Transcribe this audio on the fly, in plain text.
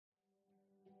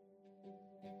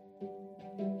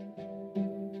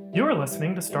You're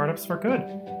listening to Startups for Good,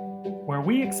 where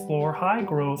we explore high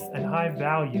growth and high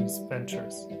values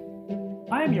ventures.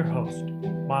 I am your host,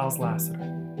 Miles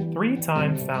Lassiter,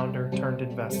 three-time founder turned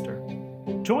investor.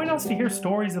 Join us to hear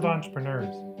stories of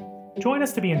entrepreneurs. Join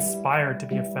us to be inspired to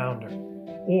be a founder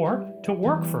or to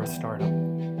work for a startup.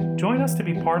 Join us to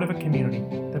be part of a community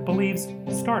that believes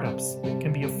startups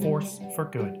can be a force for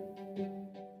good.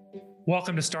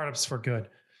 Welcome to Startups for Good.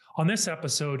 On this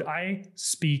episode, I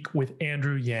speak with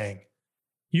Andrew Yang.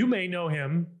 You may know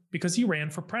him because he ran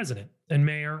for president and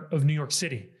mayor of New York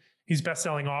City. He's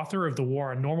best-selling author of The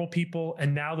War on Normal People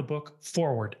and now the book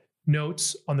Forward,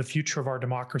 Notes on the Future of Our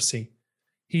Democracy.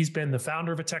 He's been the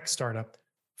founder of a tech startup,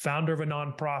 founder of a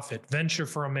nonprofit, Venture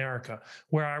for America,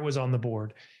 where I was on the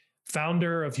board,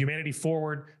 founder of Humanity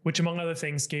Forward, which among other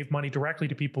things gave money directly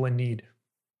to people in need.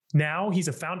 Now he's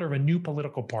a founder of a new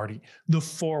political party, the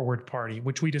Forward Party,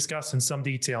 which we discuss in some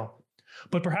detail.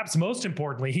 But perhaps most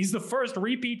importantly, he's the first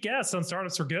repeat guest on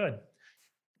Startups for Good.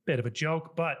 Bit of a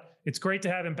joke, but it's great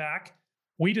to have him back.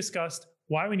 We discussed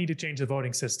why we need to change the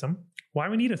voting system, why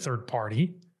we need a third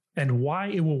party, and why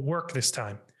it will work this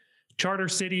time. Charter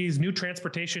cities, new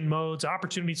transportation modes,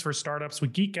 opportunities for startups. We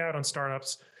geek out on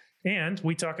startups, and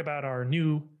we talk about our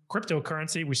new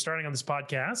cryptocurrency we're starting on this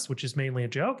podcast, which is mainly a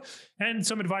joke, and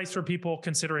some advice for people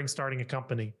considering starting a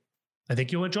company. I think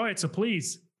you'll enjoy it, so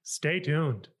please stay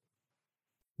tuned.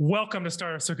 Welcome to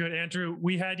Startups So Good, Andrew.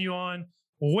 We had you on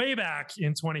way back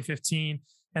in 2015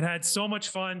 and had so much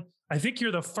fun. I think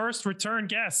you're the first return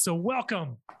guest, so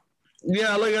welcome.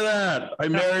 Yeah, look at that. I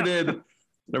merited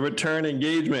the return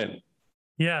engagement.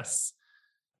 Yes.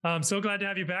 I'm so glad to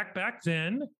have you back. Back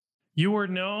then, you were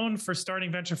known for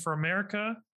starting Venture for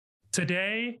America.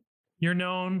 Today, you're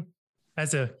known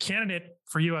as a candidate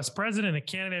for US president, a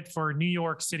candidate for New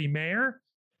York City mayor.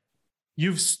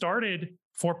 You've started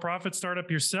for-profit startup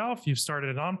yourself. You've started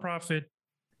a nonprofit.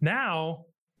 Now,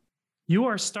 you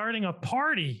are starting a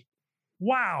party.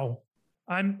 Wow.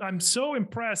 I'm so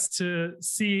impressed to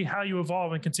see how you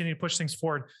evolve and continue to push things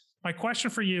forward. My question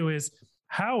for you is,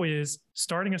 how is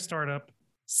starting a startup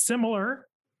similar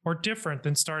or different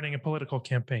than starting a political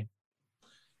campaign?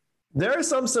 There are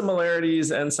some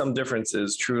similarities and some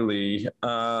differences, truly.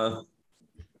 So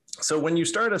when you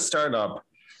start a startup,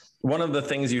 one of the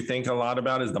things you think a lot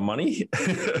about is the money.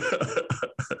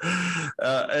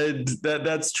 And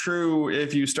that's true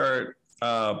if you start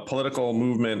a political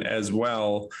movement as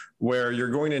well, where you're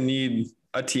going to need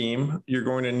a team. You're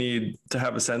going to need to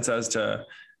have a sense as to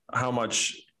how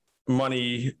much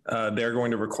money they're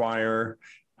going to require.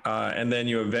 And then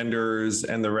you have vendors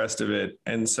and the rest of it.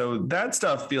 And so that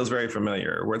stuff feels very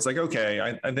familiar, where it's like,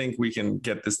 okay, I think we can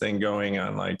get this thing going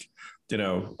on, like,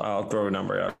 I'll throw a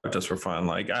number out just for fun.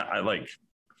 Like I like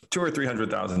 $200,000 or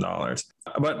 $300,000.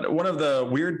 But one of the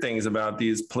weird things about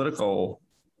these political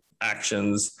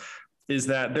actions is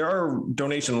that there are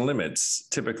donation limits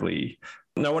typically.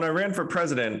 Now, when I ran for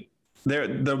president,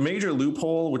 the major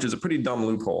loophole, which is a pretty dumb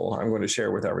loophole I'm going to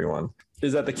share with everyone,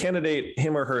 is that the candidate,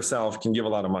 him or herself, can give a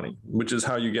lot of money, which is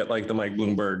how you get like the Mike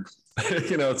Bloomberg.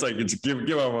 It's like,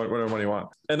 give out whatever money you want.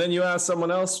 And then you ask someone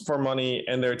else for money,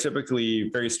 and there are typically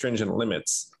very stringent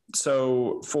limits.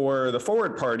 So for the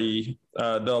Forward Party,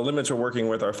 the limits we're working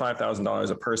with are $5,000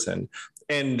 a person.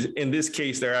 And in this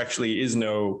case, there actually is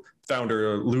no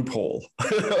founder loophole.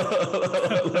 Like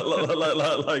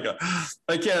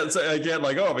I can't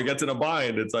like, oh, if it gets in a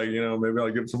bind, it's like, maybe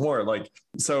I'll give some more. Like,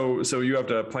 so you have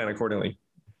to plan accordingly.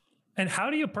 And how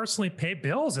do you personally pay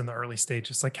bills in the early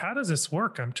stages? Like, how does this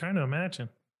work? I'm trying to imagine.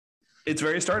 It's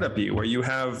very startup-y, where you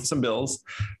have some bills.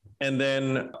 And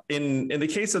then in the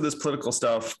case of this political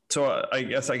stuff, so I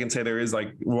guess I can say there is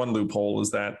like one loophole,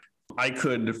 is that I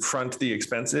could front the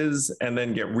expenses and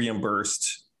then get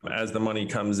reimbursed as the money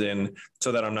comes in,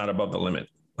 so that I'm not above the limit.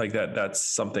 Like that's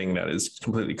something that is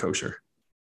completely kosher.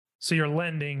 So you're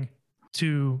lending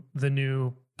to the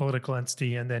new political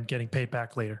entity and then getting paid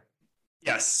back later.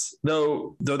 Yes,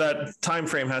 though that time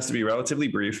frame has to be relatively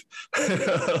brief.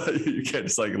 You can't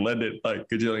just like lend it like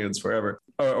gajillions forever,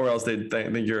 or else they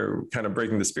think you're kind of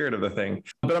breaking the spirit of the thing.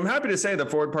 But I'm happy to say the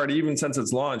Forward Party, even since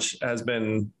its launch, has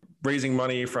been raising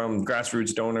money from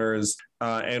grassroots donors,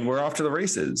 and we're off to the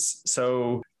races.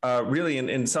 So really,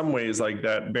 in some ways, like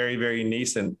that very, very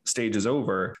nascent stage is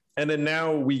over. And then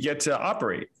now we get to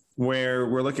operate, where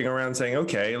we're looking around saying,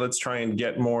 okay, let's try and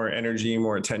get more energy,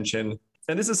 more attention.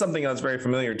 And this is something that's very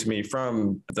familiar to me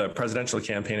from the presidential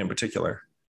campaign in particular.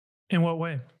 In what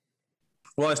way?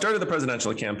 Well, I started the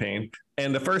presidential campaign,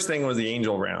 and the first thing was the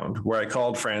angel round, where I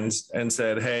called friends and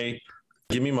said, hey,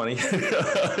 give me money.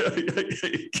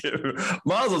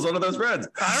 Miles was one of those friends.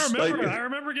 I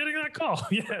remember getting that call.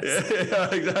 Yes. Yeah,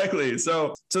 exactly.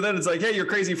 So then it's like, hey, your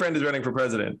crazy friend is running for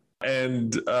president,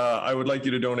 and I would like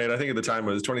you to donate. I think at the time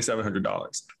it was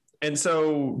 $2,700. And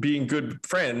so being good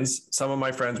friends, some of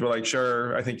my friends were like,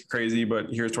 sure, I think you're crazy, but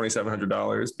here's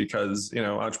 $2,700 because,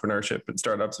 entrepreneurship and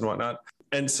startups and whatnot.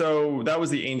 And so that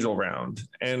was the angel round.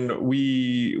 And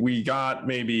we got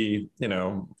maybe,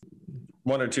 100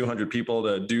 or 200 people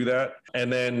to do that.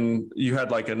 And then you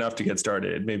had like enough to get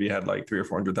started. Maybe you had like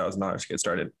 $300,000 or $400,000 to get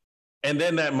started. And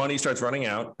then that money starts running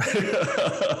out.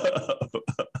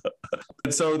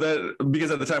 And so that,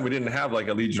 because at the time we didn't have like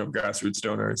a legion of grassroots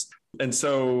donors. And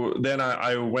so then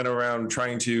I went around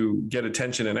trying to get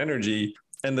attention and energy.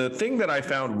 And the thing that I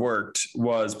found worked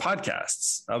was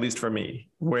podcasts, at least for me,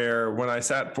 where when I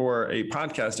sat for a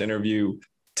podcast interview,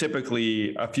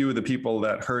 typically a few of the people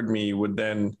that heard me would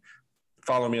then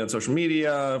follow me on social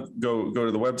media, go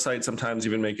to the website, sometimes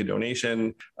even make a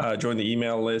donation, join the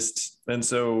email list. And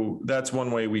so that's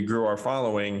one way we grew our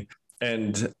following.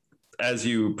 And as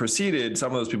you proceeded,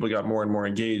 some of those people got more and more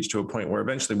engaged to a point where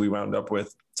eventually we wound up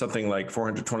with something like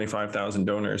 425,000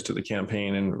 donors to the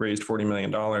campaign and raised $40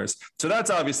 million. So that's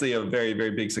obviously a very,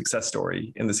 very big success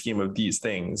story in the scheme of these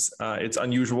things. It's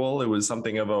unusual. It was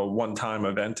something of a one-time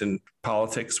event in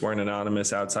politics where an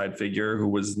anonymous outside figure who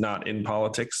was not in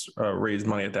politics raised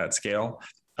money at that scale.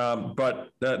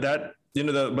 But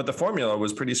the formula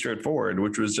was pretty straightforward,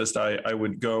 which was just I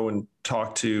would go and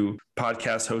talk to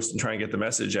podcast hosts and try and get the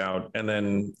message out, and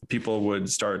then people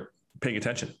would start paying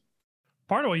attention.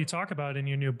 Part of what you talk about in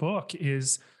your new book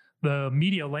is the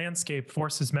media landscape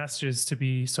forces messages to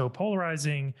be so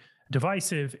polarizing,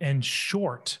 divisive, and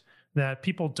short that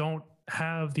people don't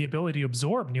have the ability to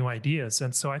absorb new ideas.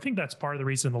 And so I think that's part of the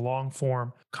reason the long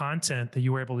form content that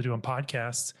you were able to do on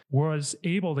podcasts was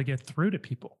able to get through to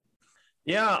people.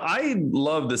 Yeah, I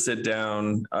love to sit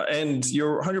down, and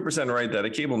you're 100% right that a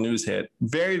cable news hit,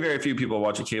 very, very few people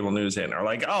watch a cable news hit and are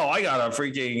like, oh, I gotta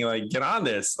freaking get on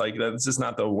this. Like, that's just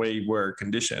not the way we're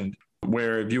conditioned.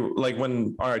 Where if you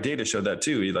when our data showed that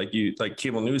too, like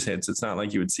cable news hits, it's not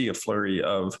like you would see a flurry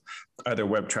of either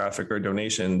web traffic or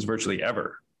donations virtually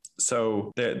ever.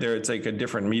 So there it's like a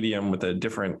different medium with a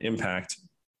different impact.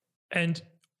 And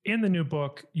in the new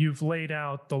book, you've laid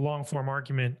out the long form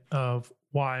argument of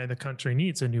why the country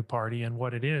needs a new party and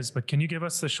what it is. But can you give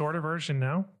us the shorter version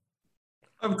now?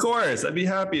 Of course, I'd be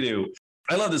happy to.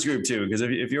 I love this group too, because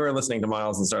if you're listening to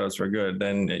Miles and Startups for Good,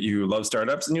 then you love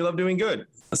startups and you love doing good.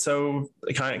 So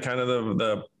kind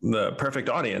of the perfect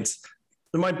audience.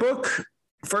 My book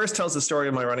first tells the story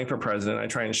of my running for president. I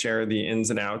try and share the ins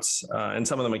and outs and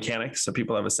some of the mechanics so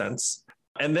people have a sense.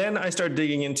 And then I start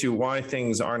digging into why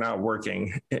things are not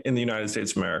working in the United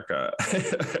States of America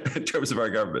in terms of our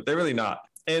government. They're really not.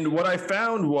 And what I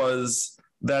found was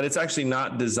that it's actually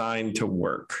not designed to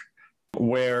work,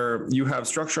 where you have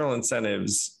structural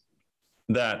incentives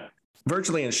that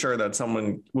virtually ensure that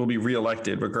someone will be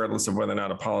reelected regardless of whether or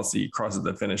not a policy crosses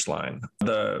the finish line.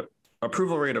 The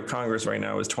approval rate of Congress right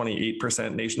now is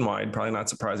 28% nationwide, probably not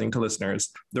surprising to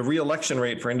listeners. The re-election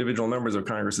rate for individual members of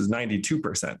Congress is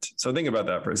 92%. So think about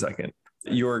that for a second.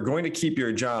 You're going to keep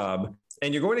your job,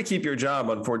 and you're going to keep your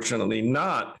job, unfortunately,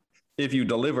 not if you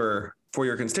deliver for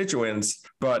your constituents,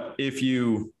 but if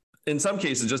you, in some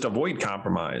cases, just avoid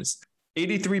compromise.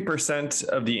 83%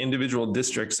 of the individual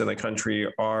districts in the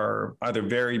country are either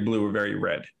very blue or very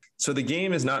red. So the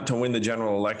game is not to win the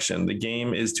general election. The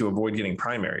game is to avoid getting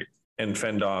primaried and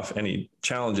fend off any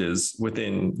challenges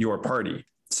within your party.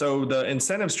 So the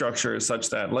incentive structure is such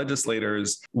that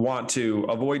legislators want to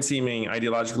avoid seeming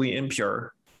ideologically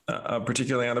impure,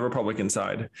 particularly on the Republican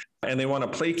side, and they want to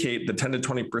placate the 10 to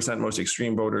 20% most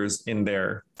extreme voters in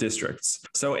their districts.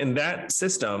 So in that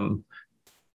system,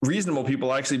 reasonable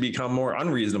people actually become more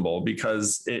unreasonable,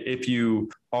 because if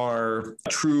you are a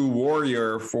true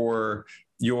warrior for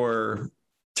your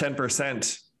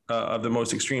 10% of the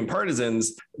most extreme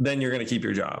partisans, then you're going to keep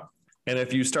your job. And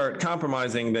if you start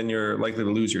compromising, then you're likely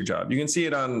to lose your job. You can see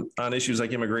it on issues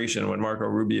like immigration, when Marco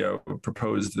Rubio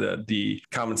proposed the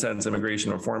common sense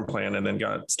immigration reform plan and then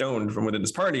got stoned from within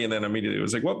his party. And then immediately it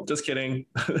was like, whoop, just kidding.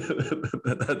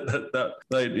 Don't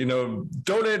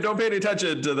pay any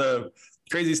attention to the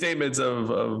crazy statements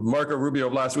of Marco Rubio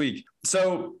of last week.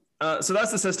 So that's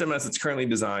the system as it's currently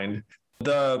designed.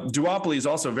 The duopoly is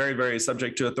also very, very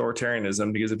subject to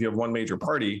authoritarianism, because if you have one major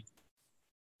party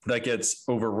that gets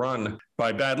overrun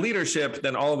by bad leadership,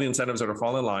 then all of the incentives are to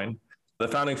fall in line. The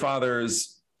founding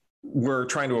fathers were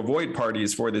trying to avoid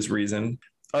parties for this reason.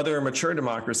 Other mature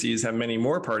democracies have many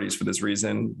more parties for this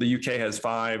reason. The UK has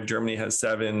 5, Germany has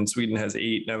 7, Sweden has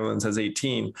 8, Netherlands has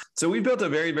 18. So we built a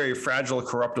very, very fragile,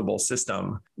 corruptible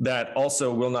system that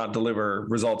also will not deliver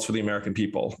results for the American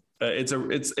people. It's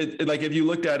like if you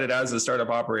looked at it as a startup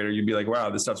operator, you'd be like, wow,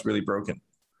 this stuff's really broken.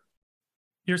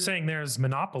 You're saying there's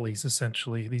monopolies,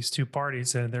 essentially, these two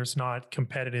parties, and there's not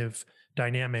competitive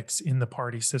dynamics in the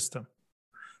party system.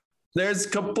 There's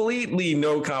completely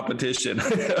no competition.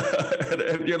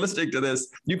 If you're listening to this,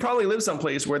 you probably live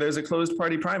someplace where there's a closed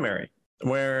party primary,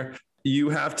 where you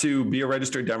have to be a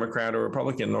registered Democrat or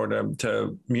Republican in order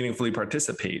to meaningfully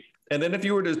participate. And then if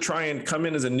you were to try and come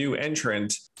in as a new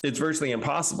entrant, it's virtually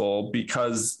impossible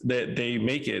because they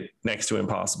make it next to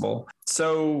impossible.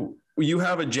 So you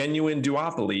have a genuine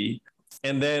duopoly,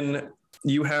 and then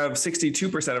you have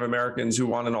 62% of Americans who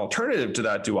want an alternative to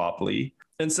that duopoly.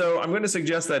 And so I'm going to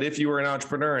suggest that if you were an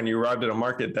entrepreneur and you arrived at a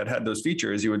market that had those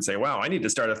features, you would say, wow, I need to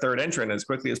start a third entrant as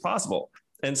quickly as possible.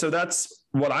 And so that's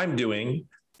what I'm doing.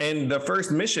 And the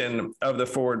first mission of the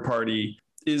Forward Party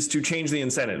is to change the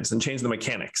incentives and change the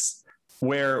mechanics,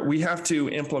 where we have to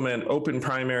implement open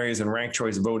primaries and ranked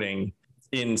choice voting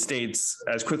in states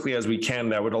as quickly as we can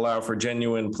that would allow for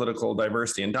genuine political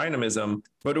diversity and dynamism,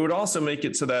 but it would also make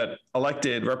it so that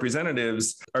elected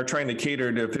representatives are trying to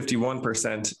cater to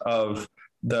 51% of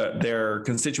their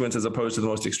constituents as opposed to the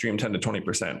most extreme 10 to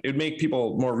 20%. It would make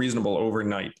people more reasonable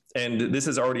overnight. And this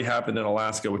has already happened in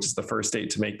Alaska, which is the first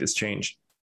state to make this change.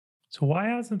 So why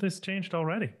hasn't this changed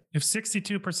already? If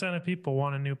 62% of people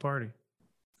want a new party?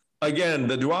 Again,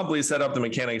 the duopoly set up the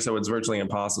mechanics so it's virtually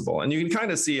impossible. And you can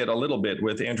kind of see it a little bit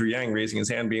with Andrew Yang raising his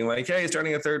hand, being like, hey,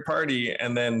 starting a third party.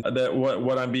 And then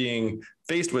what I'm being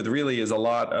faced with really is a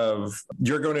lot of,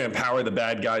 you're going to empower the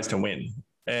bad guys to win.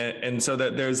 And so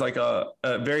that there's like a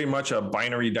very much a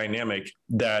binary dynamic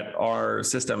that our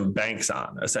system banks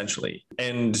on, essentially.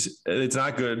 And it's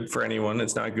not good for anyone.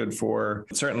 It's not good for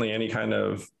certainly any kind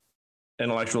of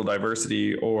intellectual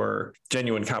diversity or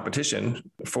genuine competition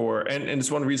and it's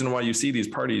one reason why you see these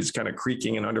parties kind of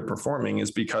creaking and underperforming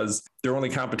is because their only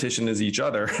competition is each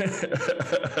other.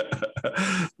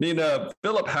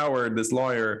 Philip Howard, this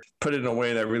lawyer, put it in a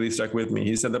way that really stuck with me.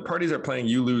 He said the parties are playing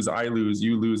you lose, I lose,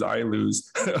 you lose, I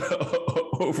lose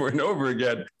over and over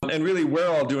again. And really, we're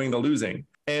all doing the losing.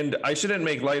 And I shouldn't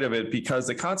make light of it because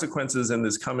the consequences in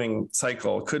this coming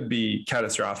cycle could be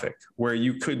catastrophic, where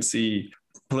you could see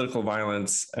political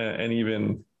violence and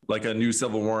even like a new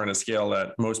civil war on a scale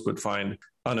that most would find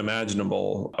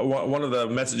unimaginable. One of the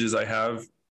messages I have,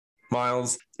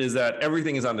 Miles, is that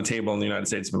everything is on the table in the United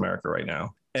States of America right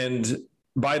now. And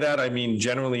by that, I mean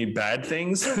generally bad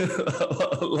things,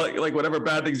 like whatever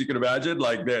bad things you can imagine,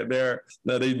 like they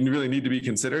really need to be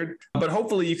considered. But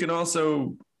hopefully you can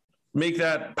also make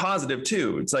that positive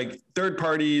too. It's like third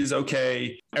parties,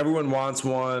 okay, everyone wants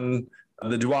one.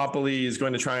 The duopoly is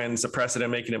going to try and suppress it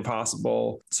and make it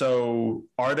impossible. So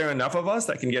are there enough of us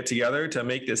that can get together to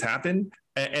make this happen?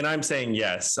 And I'm saying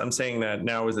yes. I'm saying that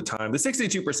now is the time. The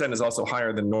 62% is also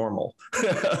higher than normal.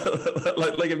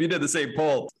 like if you did the same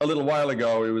poll a little while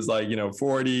ago, it was like,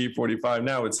 40, 45.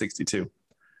 Now it's 62.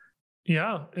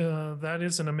 Yeah, that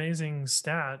is an amazing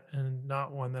stat and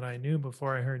not one that I knew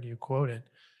before I heard you quote it.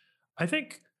 I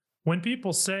think when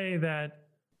people say that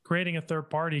creating a third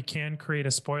party can create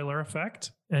a spoiler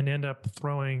effect and end up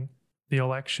throwing the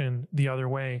election the other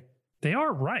way, they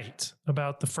are right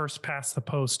about the first past the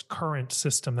post current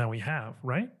system that we have,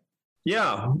 right?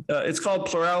 Yeah, it's called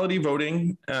plurality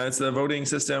voting. It's the voting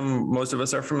system most of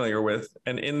us are familiar with.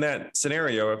 And in that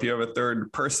scenario, if you have a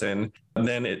third person,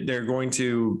 then they're going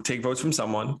to take votes from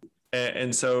someone.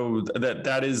 And so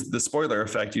that is the spoiler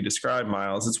effect you described,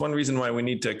 Miles. It's one reason why we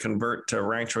need to convert to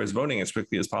ranked choice voting as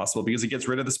quickly as possible, because it gets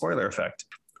rid of the spoiler effect.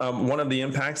 One of the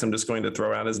impacts I'm just going to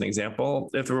throw out as an example,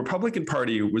 if the Republican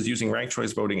Party was using ranked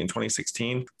choice voting in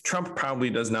 2016, Trump probably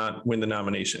does not win the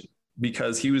nomination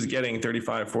because he was getting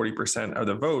 35, 40% of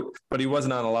the vote, but he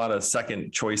wasn't on a lot of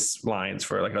second choice lines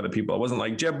for like other people. It wasn't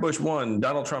like Jeb Bush won,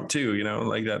 Donald Trump too,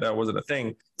 like that wasn't a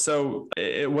thing. So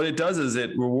what it does is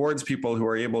it rewards people who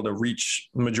are able to reach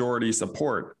majority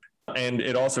support. And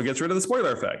it also gets rid of the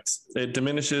spoiler effects. It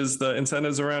diminishes the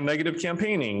incentives around negative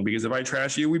campaigning because if I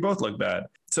trash you, we both look bad.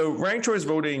 So ranked choice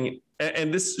voting,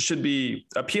 and this should be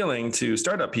appealing to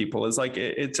startup people, is like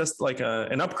it's just like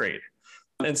an upgrade.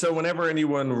 And so whenever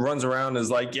anyone runs around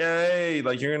is like, yay,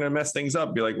 like you're going to mess things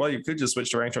up, be like, well, you could just switch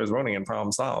to ranked choice voting and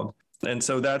problem solved. And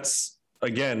so that's,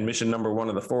 again, mission number one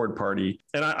of the Forward Party.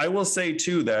 And I will say,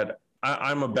 too, that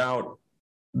I'm about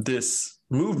this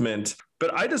movement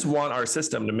but I just want our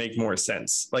system to make more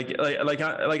sense. I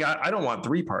don't want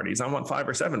 3 parties. I want 5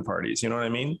 or 7 parties. You know what I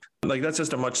mean? Like, that's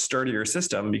just a much sturdier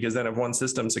system, because then if one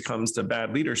system succumbs to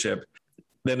bad leadership,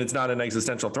 then it's not an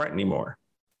existential threat anymore.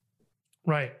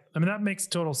 Right. I mean, that makes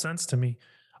total sense to me.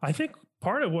 I think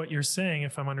part of what you're saying,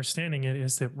 if I'm understanding it,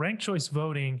 is that ranked choice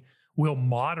voting will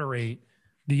moderate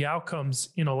the outcomes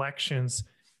in elections.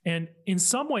 And in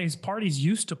some ways, parties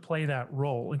used to play that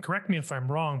role. And correct me if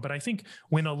I'm wrong, but I think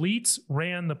when elites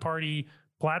ran the party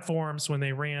platforms, when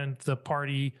they ran the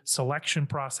party selection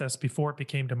process before it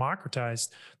became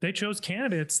democratized, they chose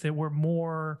candidates that were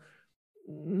more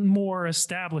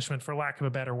establishment, for lack of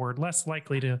a better word, less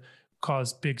likely to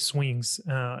cause big swings,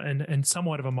 and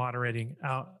somewhat of a moderating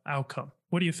outcome.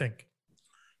 What do you think?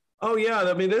 Oh yeah,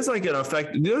 I mean, there's like an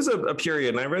effect. There's a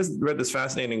period, and I read this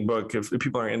fascinating book, if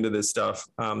people are into this stuff,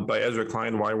 by Ezra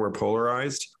Klein, Why We're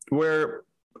Polarized, where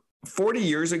 40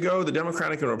 years ago, the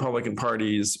Democratic and Republican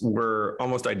parties were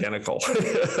almost identical.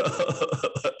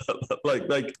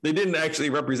 like they didn't actually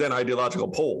represent ideological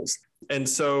poles. And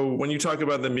so when you talk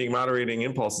about them being moderating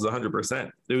impulses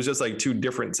 100%, it was just like 2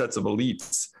 different sets of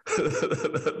elites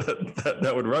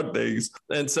that would run things.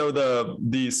 And so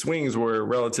the swings were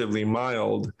relatively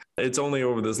mild. It's only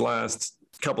over this last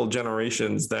couple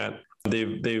generations that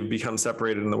they've become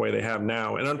separated in the way they have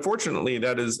now. And unfortunately,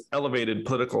 that has elevated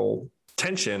political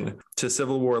tension to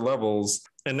Civil War levels.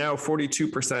 And now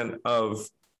 42% of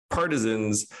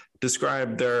partisans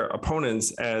describe their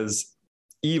opponents as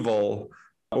evil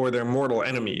or their mortal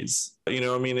enemies. You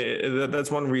know, I mean,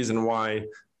 that's one reason why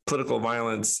political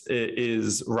violence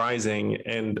is rising.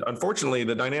 And unfortunately,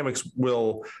 the dynamics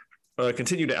will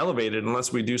continue to elevate it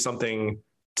unless we do something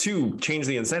to change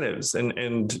the incentives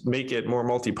and make it more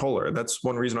multipolar. That's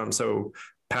one reason I'm so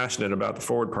passionate about the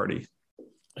Forward Party.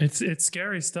 It's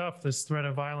scary stuff, this threat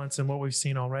of violence and what we've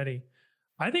seen already.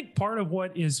 I think part of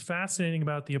what is fascinating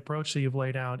about the approach that you've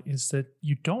laid out is that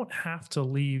you don't have to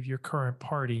leave your current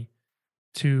party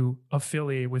to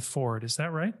affiliate with Forward. Is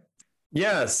that right?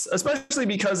 Yes, especially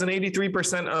because in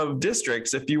 83% of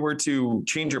districts, if you were to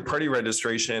change your party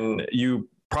registration, you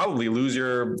probably lose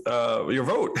your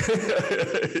vote,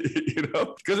 you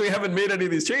know, because we haven't made any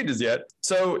of these changes yet.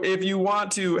 So if you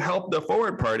want to help the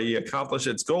Forward Party accomplish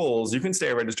its goals, you can stay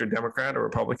a registered Democrat or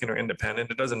Republican or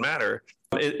independent. It doesn't matter.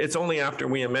 It's only after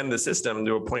we amend the system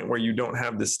to a point where you don't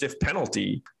have the stiff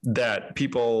penalty that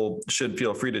people should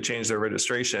feel free to change their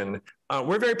registration.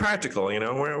 We're very practical, you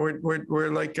know,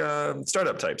 we're like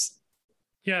startup types.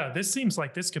 Yeah, this seems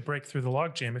like this could break through the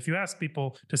logjam. If you ask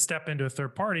people to step into a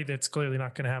third party that's clearly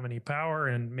not going to have any power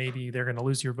and maybe they're going to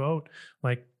lose your vote,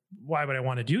 like, why would I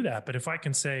want to do that? But if I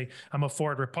can say I'm a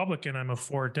Forward Republican, I'm a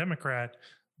Forward Democrat,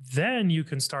 then you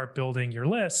can start building your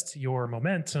list, your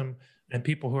momentum, and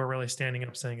people who are really standing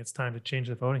up saying it's time to change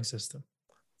the voting system.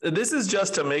 This is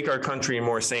just to make our country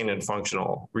more sane and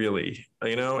functional, really,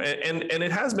 you know, and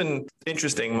it has been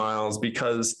interesting, Miles,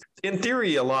 because in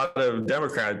theory, a lot of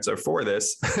Democrats are for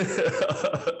this.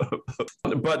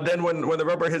 But then when the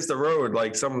rubber hits the road,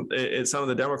 like some of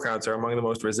the Democrats are among the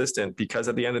most resistant, because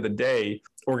at the end of the day,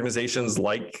 organizations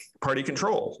like party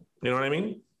control. You know what I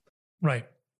mean? Right.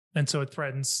 And so it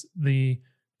threatens the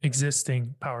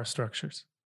existing power structures.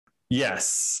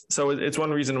 Yes. So it's one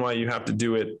reason why you have to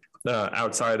do it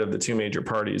outside of the 2 major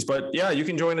parties. But yeah, you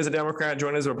can join as a Democrat,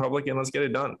 join as a Republican. Let's get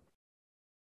it done.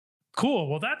 Cool.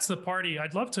 Well, that's the party.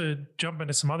 I'd love to jump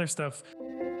into some other stuff.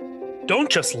 Don't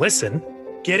just listen,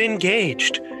 get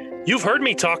engaged. You've heard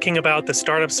me talking about the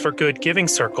Startups for Good Giving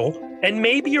Circle, and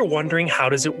maybe you're wondering, how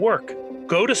does it work?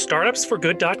 Go to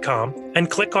startupsforgood.com and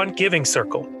click on Giving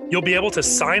Circle. You'll be able to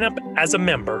sign up as a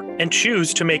member and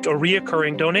choose to make a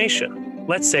reoccurring donation.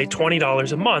 Let's say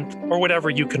 $20 a month or whatever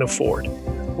you can afford.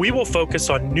 We will focus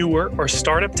on newer or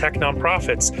startup tech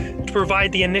nonprofits to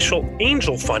provide the initial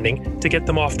angel funding to get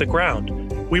them off the ground.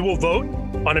 We will vote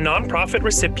on a nonprofit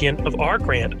recipient of our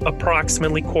grant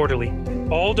approximately quarterly.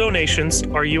 All donations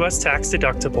are U.S. tax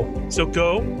deductible, so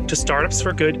go to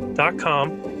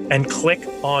startupsforgood.com and click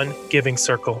on Giving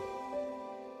Circle.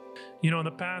 You know, in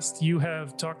the past, you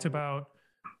have talked about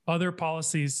other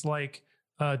policies like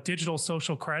digital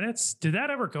social credits. Did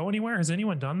that ever go anywhere? Has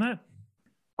anyone done that?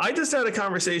 I just had a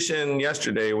conversation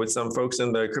yesterday with some folks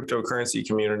in the cryptocurrency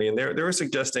community, and they were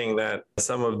suggesting that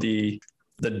some of the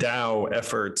DAO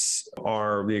efforts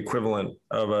are the equivalent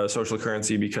of a social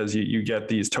currency, because you get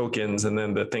these tokens, and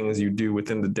then the things you do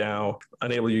within the DAO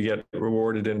enable you to get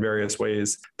rewarded in various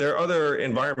ways. There are other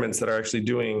environments that are actually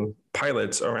doing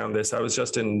pilots around this. I was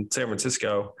just in San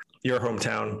Francisco, your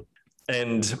hometown,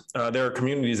 and there are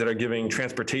communities that are giving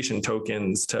transportation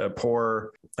tokens to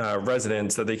poor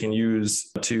residents that they can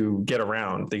use to get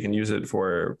around. They can use it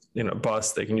for,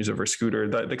 bus. They can use it for scooter.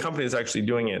 The company that's actually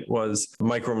doing it was a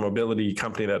micromobility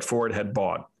company that Ford had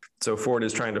bought. So Ford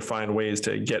is trying to find ways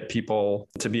to get people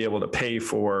to be able to pay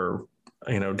for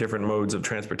different modes of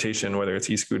transportation, whether it's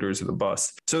e-scooters or the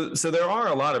bus. So there are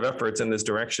a lot of efforts in this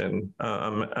direction.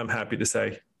 I'm happy to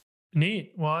say.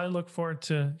 Neat. Well, I look forward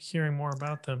to hearing more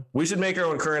about them. We should make our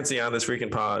own currency on this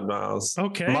freaking pod, Miles.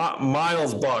 Okay.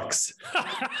 Miles bucks.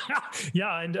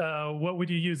 Yeah. And what would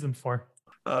you use them for?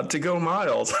 To go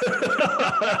miles.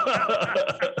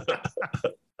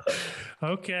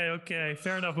 Okay.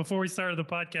 Fair enough. Before we started the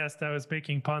podcast, I was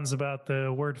making puns about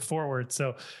the word forward.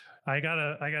 So I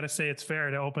gotta say it's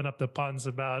fair to open up the puns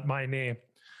about my name.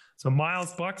 So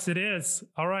Miles bucks it is.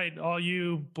 All right. All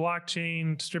you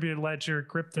blockchain, distributed ledger,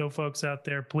 crypto folks out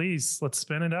there, please, let's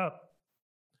spin it up.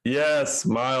 Yes.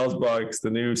 Miles bucks,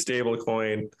 the new stable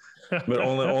coin, but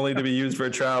only to be used for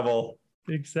travel.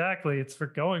 Exactly. It's for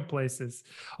going places.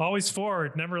 Always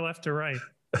forward, never left or right.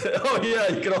 Oh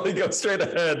yeah. You can only go straight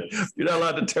ahead. You're not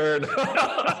allowed to turn.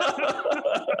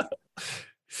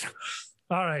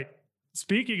 All right.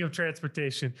 Speaking of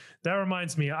transportation, that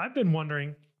reminds me, I've been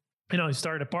wondering, you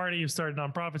started a party, you started a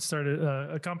nonprofit, started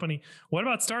a company. What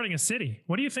about starting a city?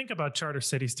 What do you think about charter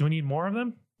cities? Do we need more of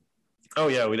them? Oh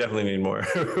yeah, we definitely need more.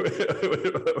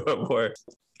 More.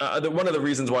 One of the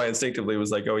reasons why instinctively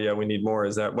was like, oh yeah, we need more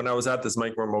is that when I was at this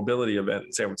micromobility event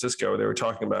in San Francisco, they were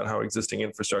talking about how existing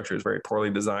infrastructure is very poorly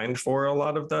designed for a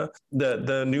lot of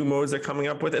the new modes they're coming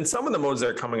up with. And some of the modes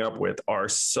they're coming up with are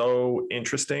so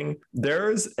interesting.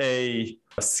 There's a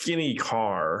skinny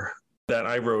car that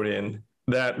I rode in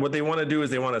that what they want to do is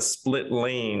they want to split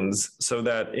lanes so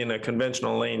that in a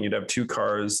conventional lane, you'd have two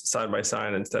cars side by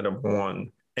side instead of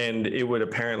one. And it would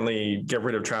apparently get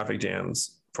rid of traffic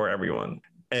jams for everyone.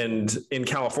 And in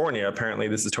California, apparently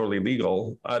this is totally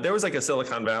legal. There was like a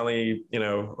Silicon Valley,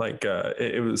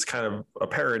 it was kind of a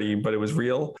parody, but it was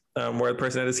real, where the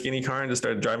person had a skinny car and just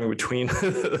started driving between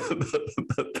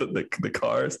the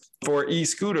cars. For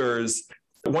e-scooters,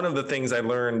 one of the things I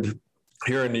learned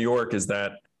here in New York is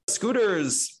that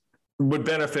scooters would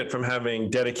benefit from having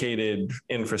dedicated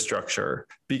infrastructure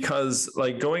because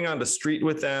like going on the street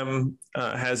with them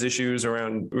has issues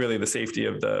around really the safety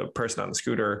of the person on the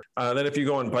scooter. Then if you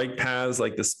go on bike paths,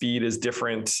 like the speed is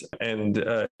different and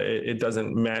it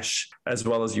doesn't mesh as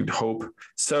well as you'd hope.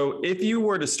 So if you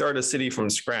were to start a city from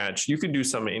scratch, you could do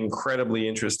some incredibly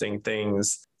interesting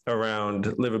things around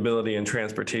livability and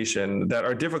transportation that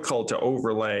are difficult to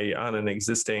overlay on an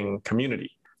existing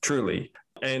community, truly.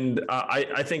 And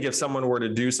I think if someone were to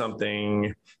do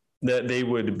something that they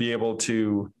would be able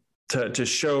to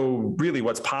show really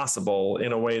what's possible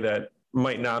in a way that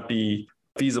might not be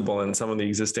feasible in some of the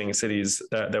existing cities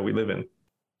that we live in.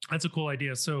 That's a cool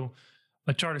idea. So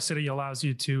a charter city allows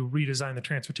you to redesign the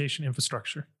transportation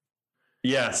infrastructure.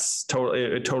 Yes, totally.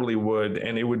 It totally would.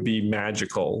 And it would be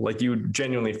magical. Like you would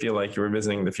genuinely feel like you were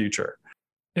visiting the future.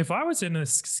 If I was in a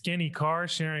skinny car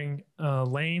sharing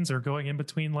lanes or going in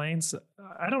between lanes,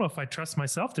 I don't know if I trust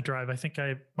myself to drive. I think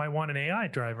I might want an AI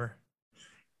driver.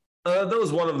 That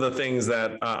was one of the things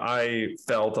that I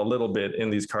felt a little bit in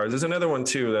these cars. There's another one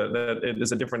too that it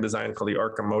is a different design called the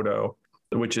Arcimoto,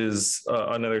 which is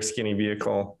another skinny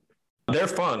vehicle. They're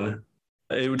fun.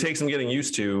 It would take some getting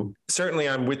used to. Certainly,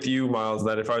 I'm with you, Miles,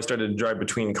 that if I started to drive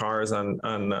between cars on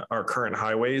our current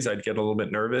highways, I'd get a little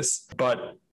bit nervous.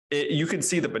 But you could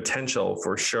see the potential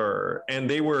for sure. And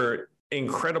they were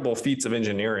incredible feats of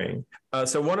engineering.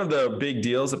 So one of the big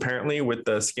deals apparently with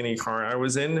the skinny car I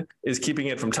was in is keeping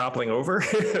it from toppling over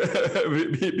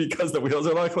because the wheels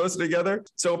are a lot closer together.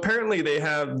 So apparently they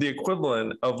have the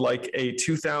equivalent of like a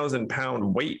 2,000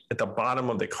 pound weight at the bottom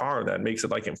of the car that makes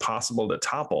it like impossible to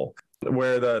topple.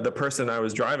 Where the person I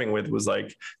was driving with was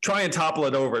like, try and topple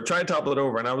it over.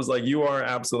 And I was like, you are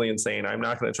absolutely insane. I'm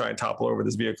not going to try and topple over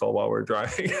this vehicle while we're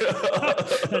driving.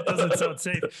 That doesn't sound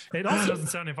safe. It also doesn't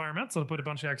sound environmental to put a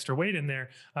bunch of extra weight in there.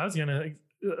 I was going to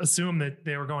assume that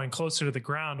they were going closer to the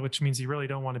ground, which means you really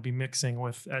don't want to be mixing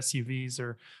with SUVs,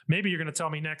 or maybe you're going to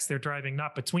tell me next they're driving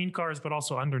not between cars, but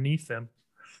also underneath them.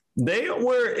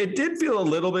 It did feel a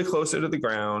little bit closer to the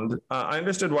ground. I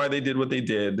understood why they did what they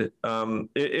did.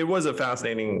 It was a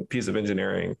fascinating piece of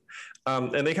engineering.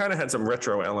 And they kind of had some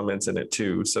retro elements in it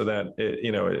too, so that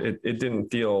it didn't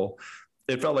feel,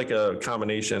 it felt like a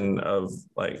combination of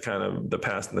like kind of the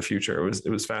past and the future. It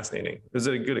was fascinating. It was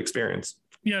a good experience.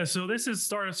 Yeah. So this is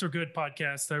Startups Are Good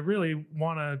podcast. I really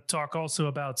want to talk also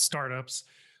about startups.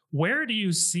 Where do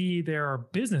you see there are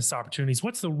business opportunities?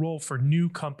 What's the role for new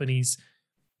companies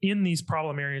in these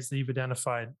problem areas that you've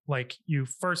identified? Like you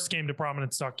first came to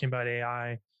prominence talking about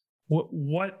AI.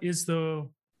 What is the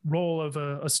role of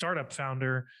a startup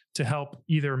founder to help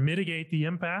either mitigate the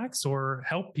impacts or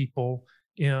help people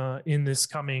in this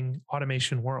coming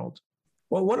automation world?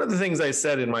 Well, one of the things I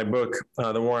said in my book,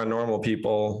 The War on Normal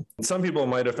People, some people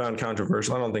might have found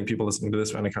controversial. I don't think people listening to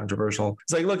this find it controversial.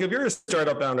 It's like, look, if you're a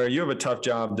startup founder, you have a tough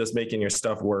job just making your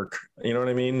stuff work. You know what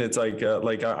I mean? It's like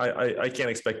I can't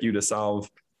expect you to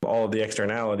solve all of the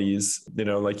externalities,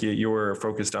 like you were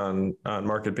focused on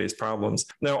market-based problems.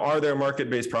 Now, are there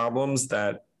market-based problems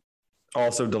that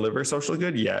also deliver social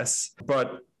good? Yes.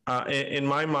 But in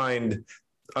my mind,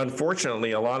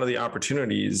 unfortunately, a lot of the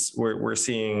opportunities we're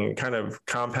seeing kind of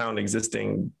compound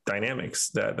existing dynamics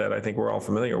that I think we're all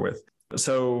familiar with.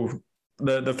 So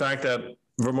the fact that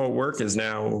remote work is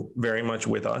now very much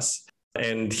with us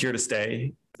and here to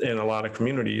stay in a lot of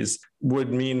communities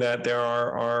would mean that there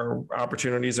are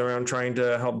opportunities around trying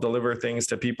to help deliver things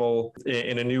to people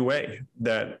in a new way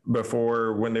that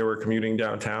before, when they were commuting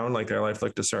downtown, like their life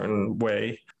looked a certain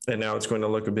way, and now it's going to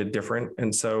look a bit different.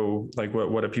 And so like,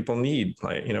 what do people need?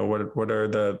 Like, what are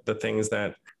the things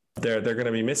that they're going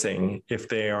to be missing if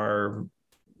they are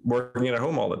working at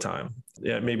home all the time?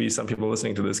 Yeah, maybe some people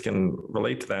listening to this can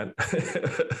relate to that.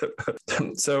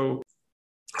 So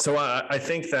I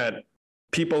think that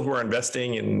people who are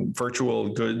investing in virtual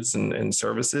goods and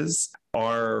services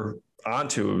are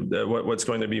onto what's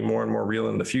going to be more and more real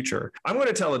in the future. I'm going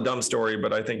to tell a dumb story,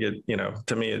 but I think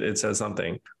to me, it says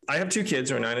something. I have two kids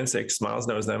who are 9 and 6. Miles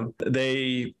knows them.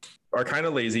 They are kind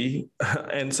of lazy.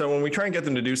 And so when we try and get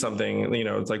them to do something,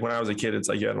 it's like when I was a kid, it's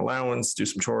like you had an allowance, do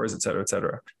some chores, et cetera, et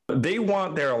cetera. They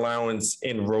want their allowance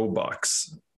in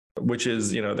Robux, which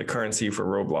is, the currency for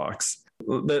Roblox.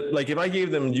 Like if I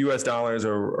gave them US dollars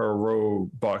or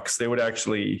Robux, they would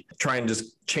actually try and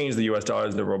just change the US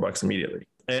dollars into Robux immediately.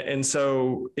 And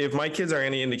so if my kids are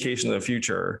any indication of the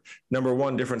future, number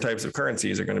one, different types of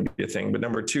currencies are going to be a thing. But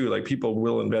number two, like people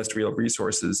will invest real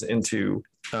resources into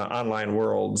online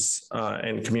worlds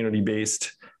and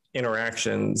community-based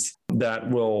interactions that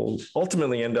will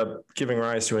ultimately end up giving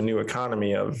rise to a new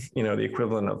economy of, the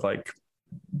equivalent of like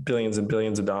billions and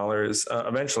billions of dollars,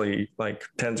 eventually like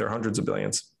tens or hundreds of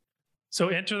billions. So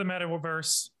enter the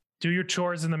metaverse, do your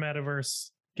chores in the metaverse,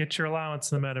 get your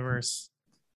allowance in the metaverse.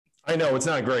 I know it's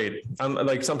not great. I'm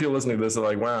like, some people listening to this are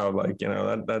like, wow, like,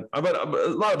 but a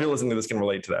lot of people listening to this can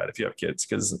relate to that if you have kids,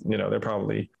 because, they're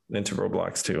probably into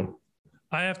Roblox too.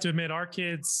 I have to admit, our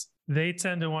kids, they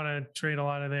tend to want to trade a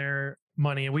lot of their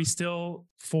money, and we still,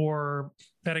 for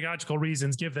pedagogical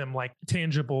reasons, give them like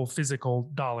tangible physical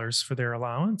dollars for their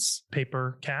allowance,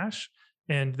 paper cash.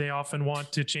 And they often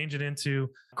want to change it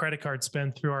into credit card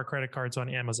spend through our credit cards on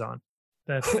Amazon.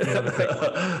 That's the other thing.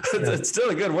 It's still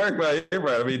a good work by you,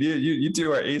 Brad. I mean, you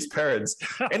two are ace parents.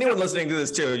 Anyone listening to this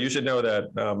too, you should know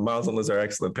that Miles and Liz are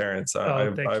excellent parents.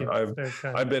 I've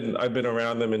been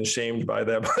around them and shamed by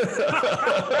them.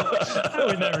 I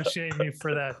would never shame you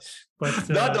for that, but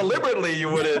not deliberately.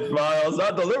 You wouldn't, Miles.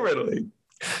 Not deliberately.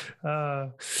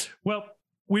 Well,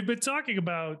 we've been talking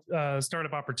about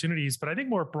startup opportunities, but I think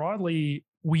more broadly,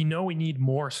 we know we need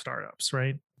more startups,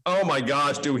 right? Oh my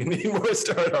gosh, do we need more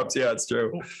startups? Yeah, it's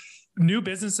true. New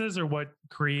businesses are what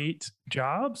create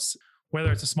jobs,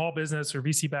 whether it's a small business or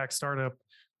VC-backed startup.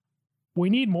 We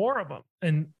need more of them.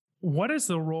 And what is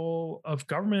the role of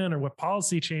government, or what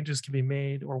policy changes can be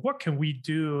made, or what can we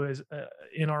do as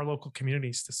in our local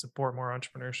communities to support more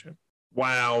entrepreneurship?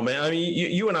 Wow, man. I mean,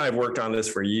 you and I have worked on this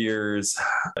for years,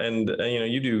 and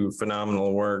you do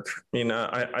phenomenal work. I mean,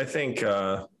 I think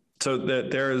so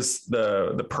there's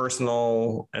the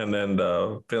personal, and then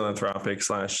the philanthropic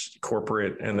 /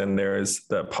 corporate, and then there's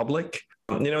the public.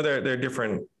 There are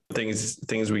different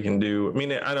things we can do. I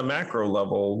mean, at a macro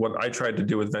level, what I tried to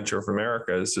do with Venture for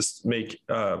America is just make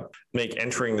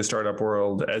entering the startup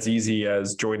world as easy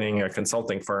as joining a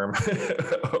consulting firm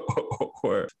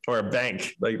or a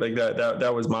bank. Like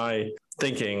that was my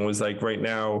thinking, was like, right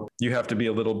now you have to be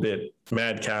a little bit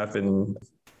madcap and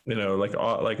like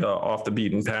a off the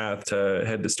beaten path to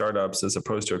head to startups, as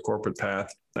opposed to a corporate path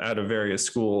out of various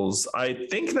schools. I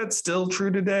think that's still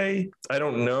true today. I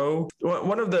don't know.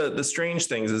 One of the strange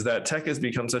things is that tech has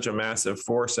become such a massive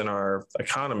force in our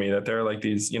economy that there are like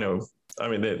these,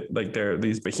 they're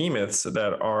these behemoths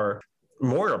that are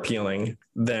more appealing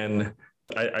than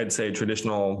I'd say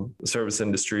traditional service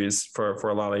industries for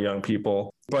a lot of young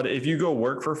people. But if you go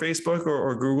work for Facebook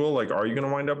or Google, like, are you going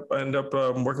to end up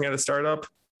working at a startup?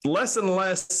 Less and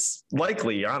less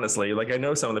likely, honestly. Like, I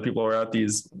know some of the people who are at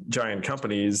these giant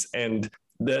companies, and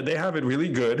they have it really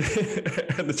good.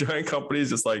 And the giant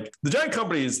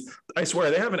companies, I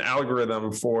swear, they have an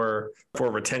algorithm for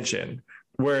retention,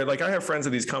 where like I have friends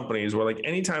at these companies where like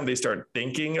anytime they start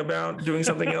thinking about doing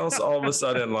something else, all of a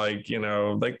sudden, like,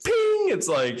 like ping, it's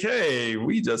like, hey,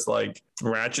 we just like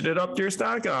ratcheted up your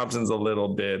stock options a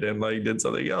little bit and like did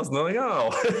something else. And they're like,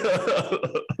 oh.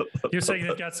 You're saying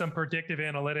they've got some predictive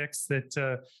analytics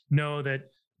that know that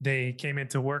they came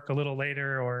into work a little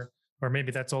later, or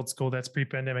maybe that's old school, that's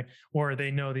pre-pandemic, or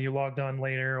they know that you logged on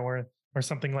later, or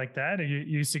something like that. Are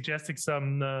you suggesting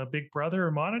some big brother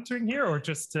or monitoring here, or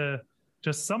just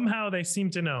somehow they seem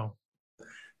to know?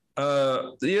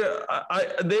 Let's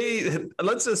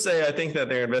just say I think that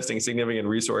they're investing significant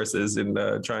resources in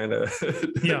trying to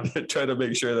try to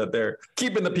make sure that they're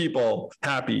keeping the people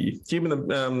happy, keeping them.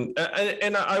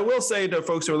 And I will say to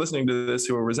folks who are listening to this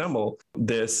who will resemble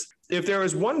this, if there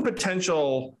is one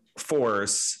potential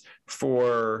force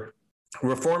for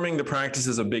reforming the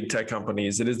practices of big tech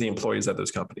companies, it is the employees at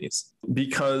those companies,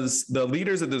 because the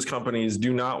leaders of those companies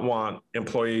do not want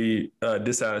employee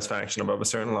dissatisfaction above a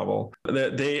certain level.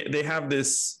 They have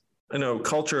this,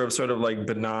 culture of sort of like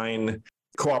benign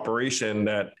cooperation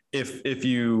that if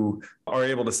you are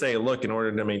able to say, look, in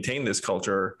order to maintain this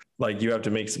culture, like you have to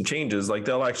make some changes, like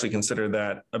they'll actually consider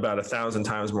that about 1,000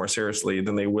 times more seriously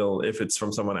than they will if it's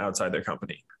from someone outside their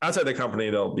company. Outside the company,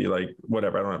 they'll be like,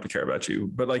 whatever, I don't have to care about you.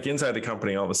 But like inside the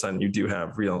company, all of a sudden you do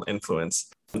have real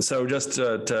influence. And so just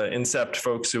to incept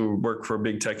folks who work for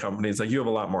big tech companies, like you have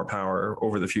a lot more power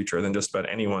over the future than just about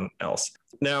anyone else.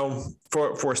 Now,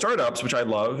 for startups, which I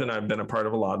love, and I've been a part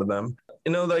of a lot of them,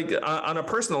 like on a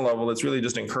personal level, it's really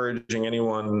just encouraging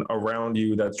anyone around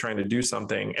you that's trying to do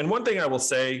something. And one thing I will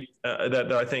say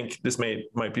that I think this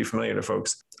might be familiar to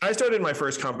folks. I started my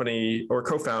first company or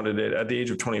co-founded it at the age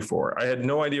of 24. I had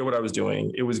no idea what I was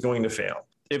doing. It was going to fail.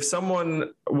 If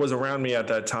someone was around me at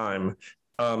that time,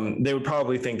 they would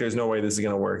probably think there's no way this is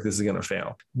going to work. This is going to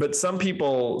fail. But some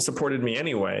people supported me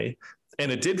anyway.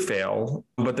 And it did fail,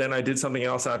 but then I did something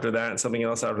else after that, something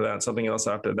else after that, something else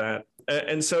after that.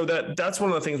 And so that's one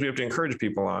of the things we have to encourage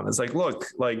people on. It's like, look,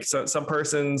 like some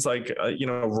person's like,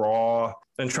 raw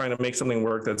and trying to make something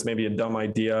work that's maybe a dumb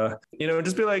idea,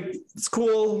 just be like, it's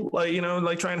cool. Like,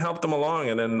 like try and help them along.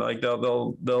 And then like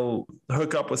they'll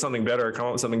hook up with something better, come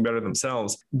up with something better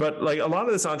themselves. But like a lot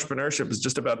of this entrepreneurship is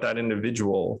just about that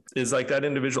individual,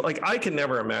 like I can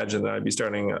never imagine that I'd be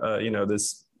starting,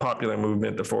 this popular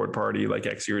movement, the Forward Party, like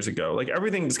X years ago. Like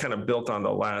everything is kind of built on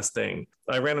the last thing.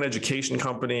 I ran an education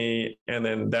company, and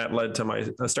then that led to my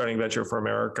starting Venture for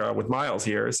America with Miles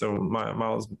here. So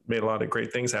Miles made a lot of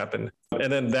great things happen.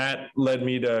 And then that led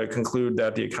me to conclude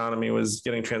that the economy was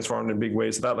getting transformed in big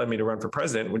ways. So that led me to run for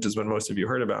president, which is when most of you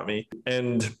heard about me.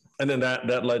 And then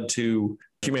that led to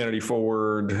Humanity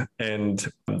Forward and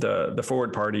the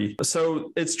Forward Party.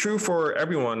 So it's true for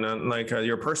everyone on like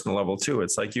your personal level too.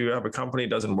 It's like you have a company,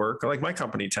 doesn't work. Like my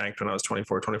company tanked when I was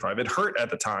 24, 25. It hurt at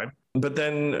the time. But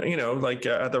then,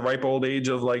 at the ripe old age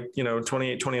of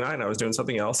 28, 29, I was doing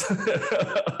something else.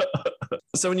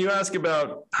 So when you ask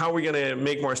about how are we going to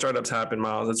make more startups happen,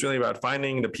 Miles, it's really about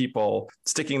finding the people,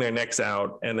 sticking their necks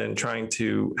out, and then trying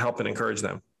to help and encourage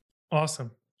them. Awesome.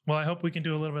 Well, I hope we can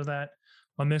do a little bit of that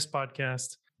on this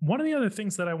podcast. One of the other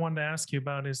things that I wanted to ask you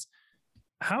about is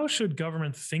how should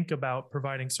government think about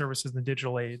providing services in the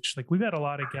digital age? Like we've had a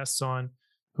lot of guests on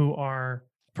who are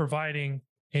providing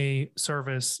a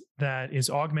service that is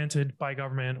augmented by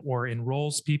government or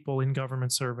enrolls people in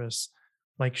government service.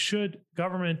 Like, should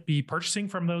government be purchasing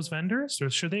from those vendors, or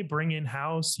should they bring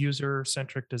in-house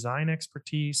user-centric design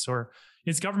expertise? Or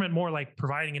is government more like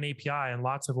providing an API and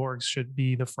lots of orgs should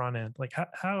be the front end? Like,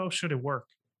 how should it work?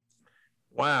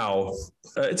 Wow.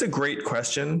 It's a great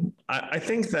question. I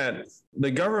think that the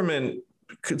government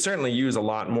could certainly use a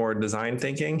lot more design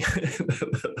thinking,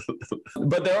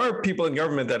 but there are people in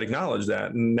government that acknowledge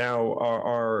that and now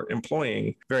are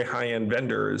employing very high-end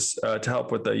vendors to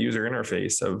help with the user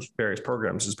interface of various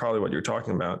programs, is probably what you're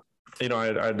talking about. I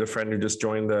had a friend who just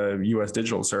joined the U.S.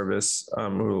 Digital Service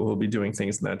who will be doing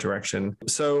things in that direction.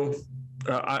 So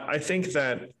I think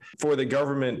that for the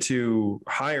government to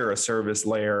hire a service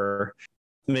layer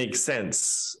makes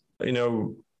sense.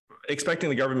 Expecting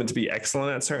the government to be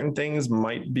excellent at certain things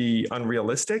might be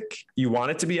unrealistic. You want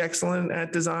it to be excellent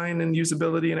at design and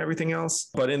usability and everything else.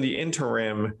 But in the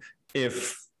interim,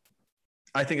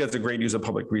 I think that's a great use of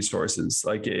public resources.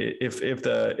 Like if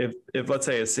let's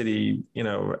say a city,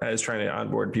 is trying to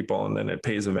onboard people and then it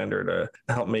pays a vendor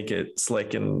to help make it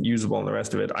slick and usable and the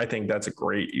rest of it, I think that's a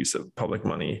great use of public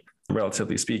money,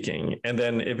 relatively speaking. And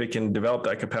then if it can develop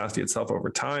that capacity itself over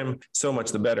time, so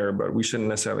much the better, but we shouldn't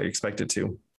necessarily expect it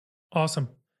to. Awesome.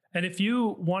 And if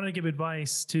you want to give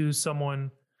advice to someone,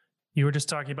 you were just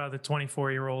talking about the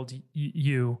 24-year-old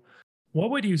you, What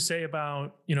would you say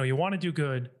about, you want to do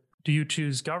good? Do you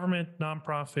choose government,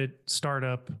 nonprofit,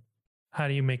 startup? How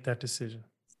do you make that decision?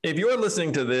 If you're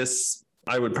listening to this,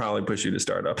 I would probably push you to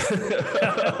startup.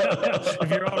 If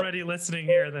you're already listening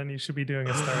here, then you should be doing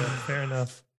a startup. Fair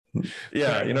enough.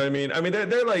 Yeah, you know what I mean? I mean,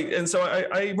 they're like, and so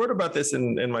I wrote about this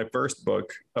in my first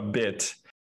book a bit.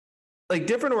 Like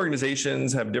different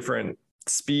organizations have different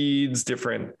speeds,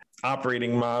 different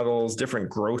operating models, different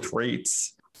growth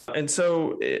rates. And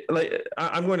so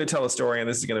I'm going to tell a story, and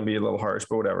this is going to be a little harsh,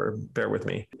 but whatever, bear with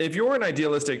me. If you're an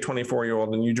idealistic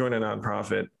 24-year-old and you join a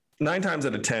nonprofit, 9 times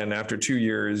out of 10, after 2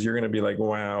 years, you're going to be like,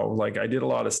 wow, like I did a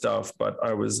lot of stuff, but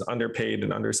I was underpaid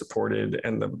and undersupported.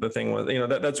 And the thing was,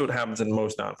 that's what happens in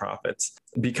most nonprofits,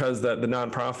 because the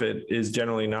nonprofit is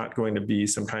generally not going to be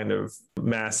some kind of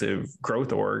massive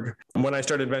growth org. When I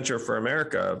started Venture for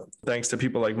America, thanks to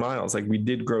people like Miles, like we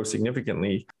did grow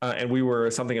significantly and we were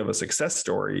something of a success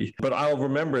story. But I'll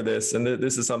remember this, and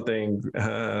this is something,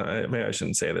 maybe I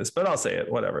shouldn't say this, but I'll say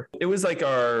it, whatever. It was like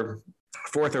our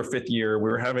 4th or 5th year, we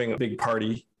were having a big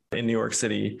party in New York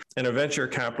City, and a venture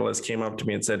capitalist came up to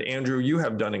me and said, Andrew, you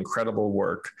have done incredible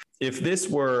work. If this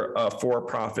were a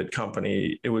for-profit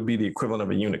company, it would be the equivalent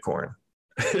of a unicorn.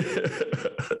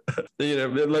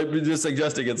 Like just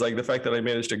suggesting it's like the fact that I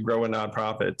managed to grow a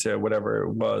nonprofit to whatever it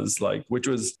was, like, which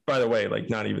was, by the way, like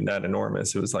not even that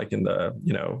enormous. It was like in the,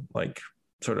 like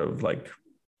sort of like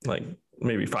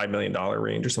maybe $5 million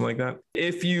range or something like that.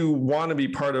 If you want to be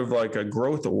part of like a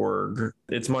growth org,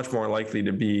 it's much more likely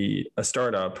to be a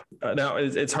startup. Now,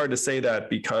 it's hard to say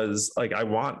that because like I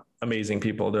want amazing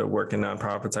people to work in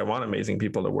nonprofits. I want amazing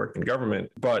people to work in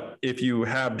government. But if you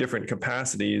have different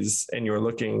capacities and you're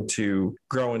looking to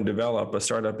grow and develop, a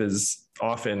startup is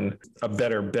often a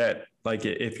better bet, like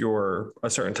if you're a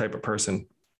certain type of person.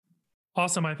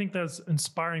 Awesome. I think that's an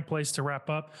inspiring place to wrap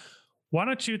up. Why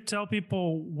don't you tell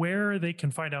people where they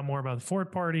can find out more about the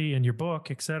Forward Party and your book,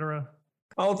 et cetera?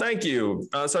 Oh, thank you.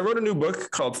 So I wrote a new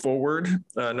book called Forward,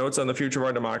 Notes on the Future of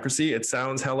Our Democracy. It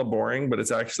sounds hella boring, but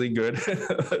it's actually good.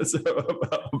 So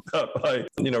about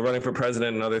running for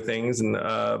president and other things.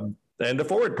 And the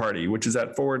Forward Party, which is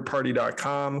at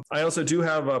forwardparty.com. I also do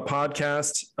have a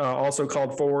podcast also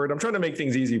called Forward. I'm trying to make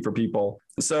things easy for people.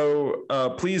 So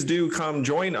please do come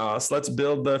join us. Let's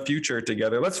build the future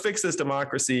together. Let's fix this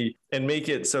democracy and make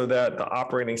it so that the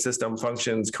operating system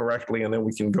functions correctly, and then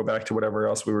we can go back to whatever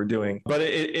else we were doing. But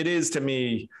it is, to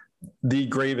me, the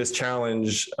gravest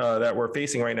challenge that we're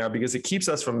facing right now, because it keeps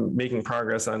us from making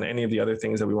progress on any of the other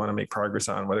things that we want to make progress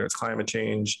on, whether it's climate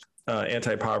change,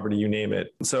 anti-poverty, you name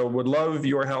it. So would love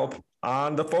your help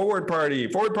on the Forward Party,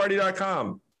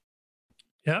 forwardparty.com.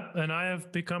 Yep. And I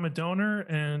have become a donor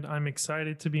and I'm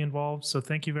excited to be involved. So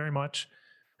thank you very much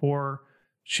for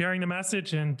sharing the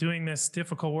message and doing this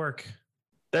difficult work.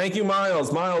 Thank you,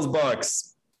 Miles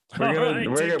Bucks.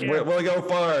 We'll go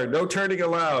far. No turning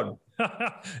allowed.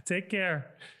 Take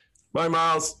care. Bye,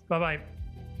 Miles. Bye-bye.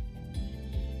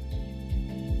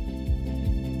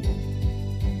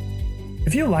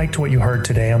 If you liked what you heard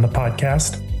today on the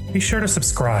podcast, be sure to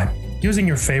subscribe using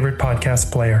your favorite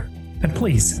podcast player. And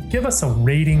please give us a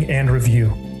rating and review.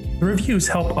 The reviews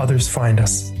help others find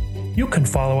us. You can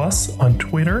follow us on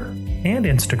Twitter and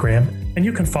Instagram, and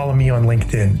you can follow me on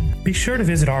LinkedIn. Be sure to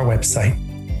visit our website,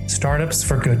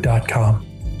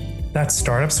 startupsforgood.com. That's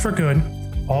Startups for Good,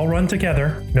 all run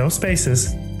together, no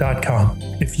spaces.com.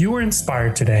 If you were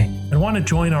inspired today and want to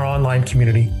join our online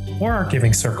community or our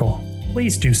giving circle,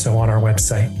 please do so on our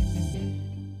website.